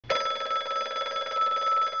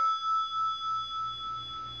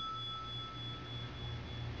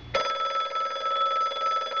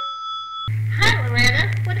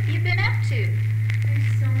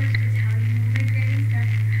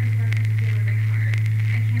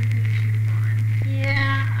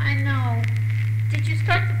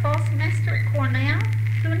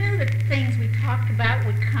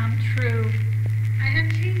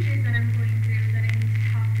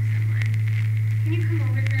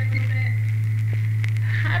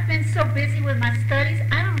been so busy with my studies,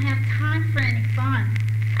 I don't have time for any fun.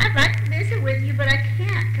 I'd like to visit with you, but I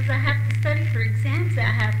can't because I have to study for exams that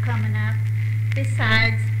I have coming up.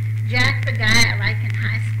 Besides, Jack, the guy I like in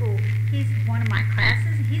high school, he's one of my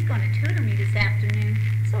classes, and he's going to tutor me this afternoon,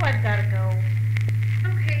 so I've got to go.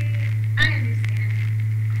 Okay, I understand.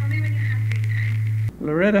 Call me when you have free time.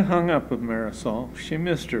 Loretta hung up with Marisol. She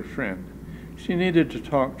missed her friend. She needed to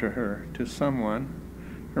talk to her, to someone.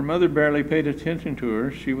 Her mother barely paid attention to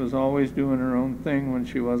her. She was always doing her own thing when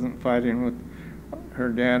she wasn't fighting with her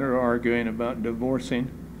dad or arguing about divorcing.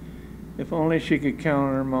 If only she could count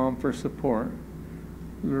on her mom for support.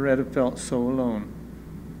 Loretta felt so alone.